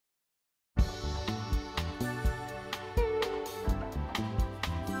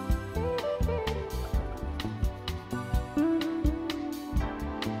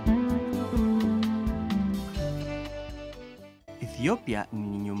Ethiopia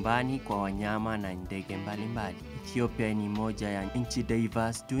ni nyumbani kwa wanyama na ndege mbalimbali. Ethiopia ni moja ya nchi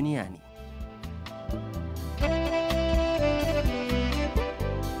diverse duniani.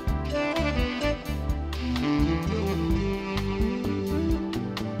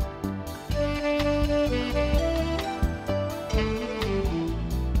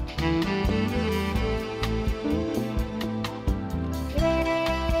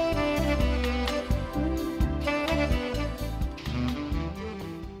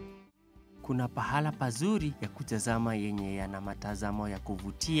 Kuna pahala pazuri ya kutazama yenye yana matazamo ya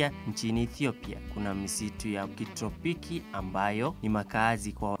kuvutia nchini Ethiopia. Kuna misitu ya kitropiki ambayo ni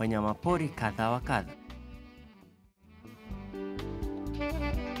makazi kwa wanyamapori kadha wa kadha.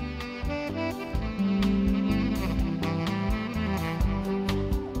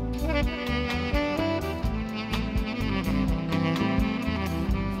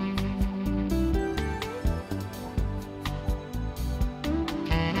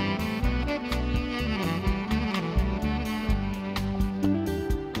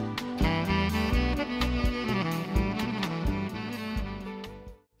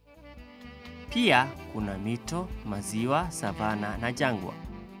 Pia kuna mito, maziwa, savana na jangwa.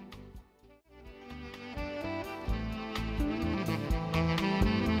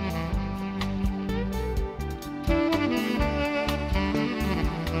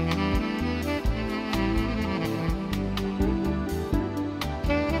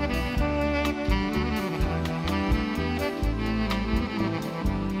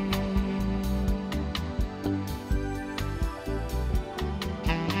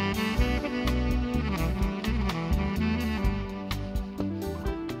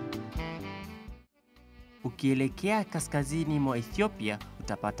 Ukielekea kaskazini mwa Ethiopia,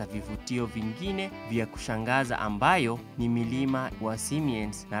 utapata vivutio vingine vya kushangaza ambayo ni milima wa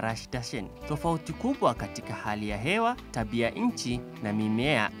Simiens na Rashdashen. Tofauti kubwa katika hali ya hewa, tabia nchi na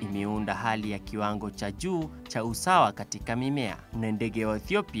mimea imeunda hali ya kiwango cha juu cha usawa katika mimea. Na ndege wa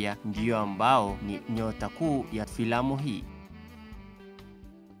Ethiopia ndio ambao ni nyota kuu ya filamu hii.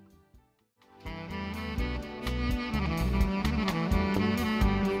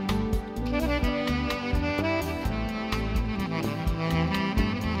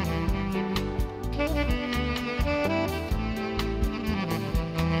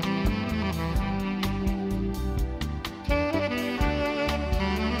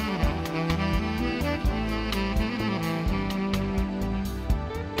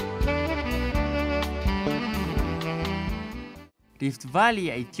 Rift Valley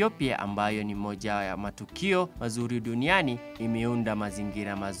ya Ethiopia ambayo ni moja ya matukio mazuri duniani imeunda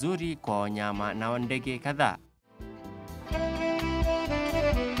mazingira mazuri kwa wanyama na ndege kadhaa.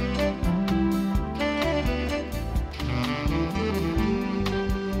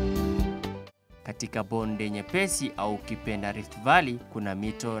 Katika bonde nyepesi au kipenda Rift Valley kuna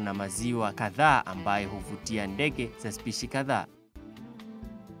mito na maziwa kadhaa ambayo huvutia ndege za spishi kadhaa.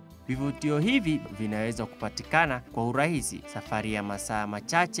 Vivutio hivi vinaweza kupatikana kwa urahisi. Safari ya masaa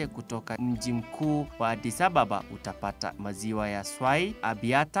machache kutoka mji mkuu wa Addis Ababa utapata maziwa ya Swai,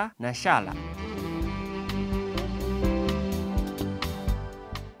 Abiata na Shala.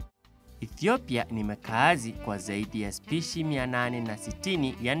 Ethiopia ni makazi kwa zaidi ya spishi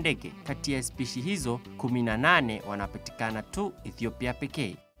 860 ya ndege. Kati ya spishi hizo 18 wanapatikana tu Ethiopia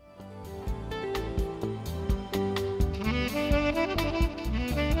pekee.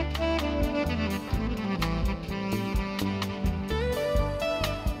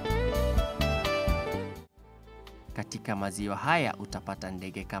 Katika maziwa haya utapata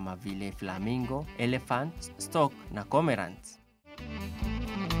ndege kama vile flamingo, elephant, stork na cormorants.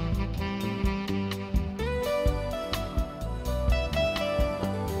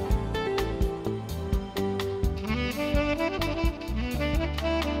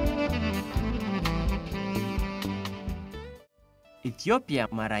 Ethiopia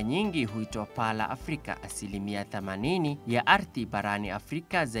mara nyingi huitwa pala Afrika. 80% ya ardhi barani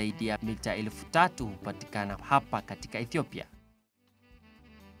Afrika zaidi ya mita 3,000 hupatikana hapa katika Ethiopia.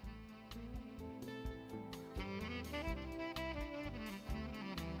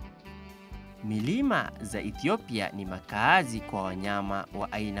 Milima za Ethiopia ni makazi kwa wanyama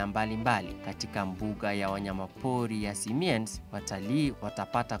wa aina mbalimbali. Katika mbuga ya wanyamapori ya Simiens, watalii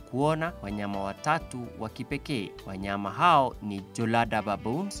watapata kuona wanyama watatu wa kipekee. Wanyama hao ni Gelada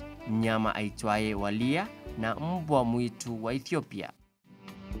baboons, mnyama aitwaye walia na mbwa mwitu wa Ethiopia.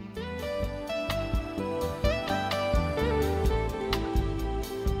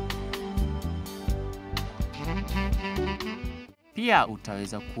 Pia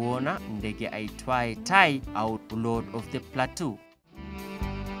utaweza kuona ndege aitwaye tai au Lord of the Plateau.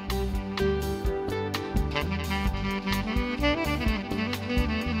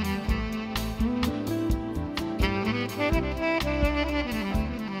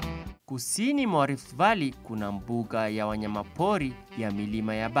 Kusini mwa Rift Valley kuna mbuga ya wanyamapori ya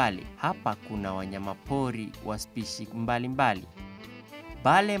milima ya Bale. Hapa kuna wanyamapori wa spishi mbalimbali.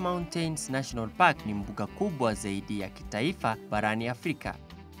 Bale Mountains National Park ni mbuga kubwa zaidi ya kitaifa barani Afrika.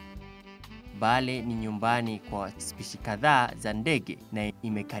 Bale ni nyumbani kwa spishi kadhaa za ndege na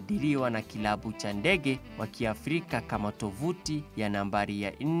imekadiriwa na kilabu cha ndege wa Kiafrika kama tovuti ya nambari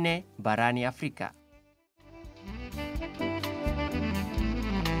ya 4 barani Afrika.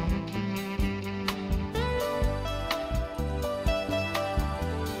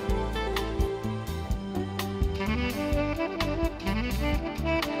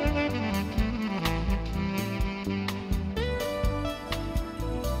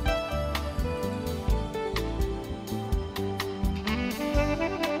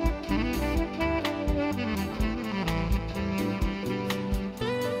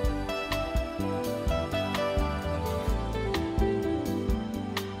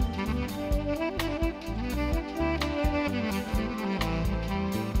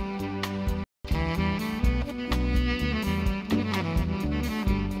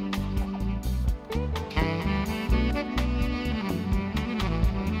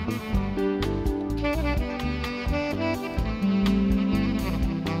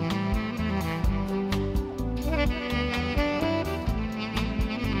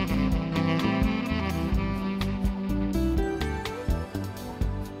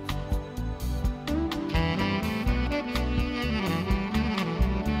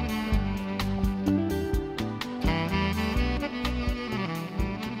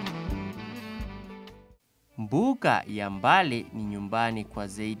 Mbuga ya Bale ni nyumbani kwa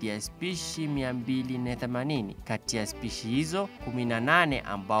zaidi ya spishi 280. Kati ya spishi hizo, 18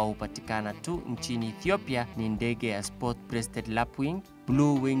 ambao hupatikana tu nchini Ethiopia ni ndege ya spot-breasted lapwing,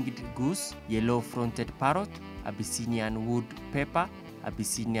 blue-winged goose, yellow-fronted parrot, Abyssinian woodpecker,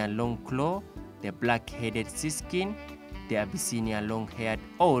 Abyssinian longclaw, the black-headed siskin, the Abyssinian long-haired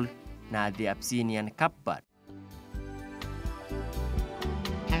owl na the Abyssinian catbird.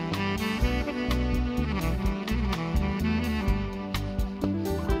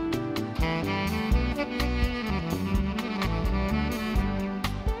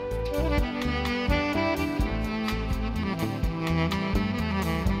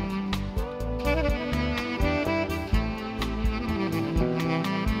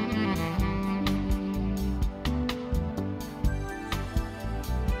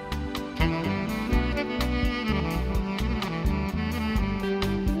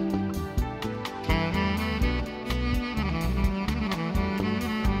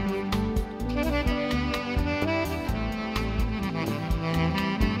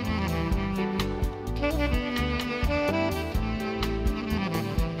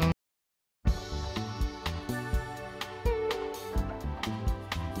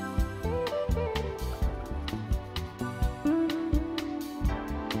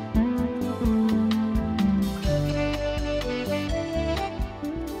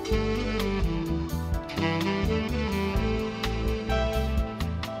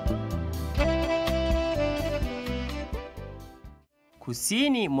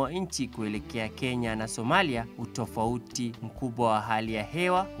 Kusini mwa nchi kuelekea Kenya na Somalia, utofauti mkubwa wa hali ya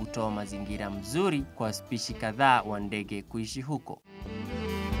hewa hutoa mazingira mzuri kwa spishi kadhaa wa ndege kuishi huko.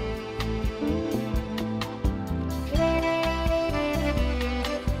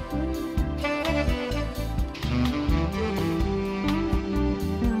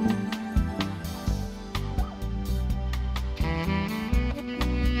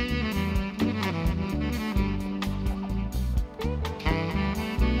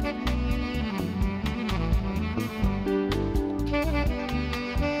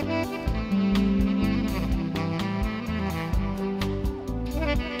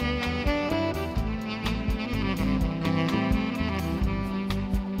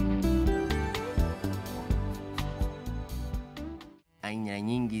 Aina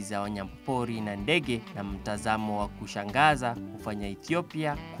nyingi za wanyamapori na ndege na mtazamo wa kushangaza hufanya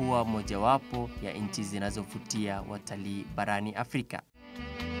Ethiopia kuwa mojawapo ya nchi zinazovutia watalii barani Afrika.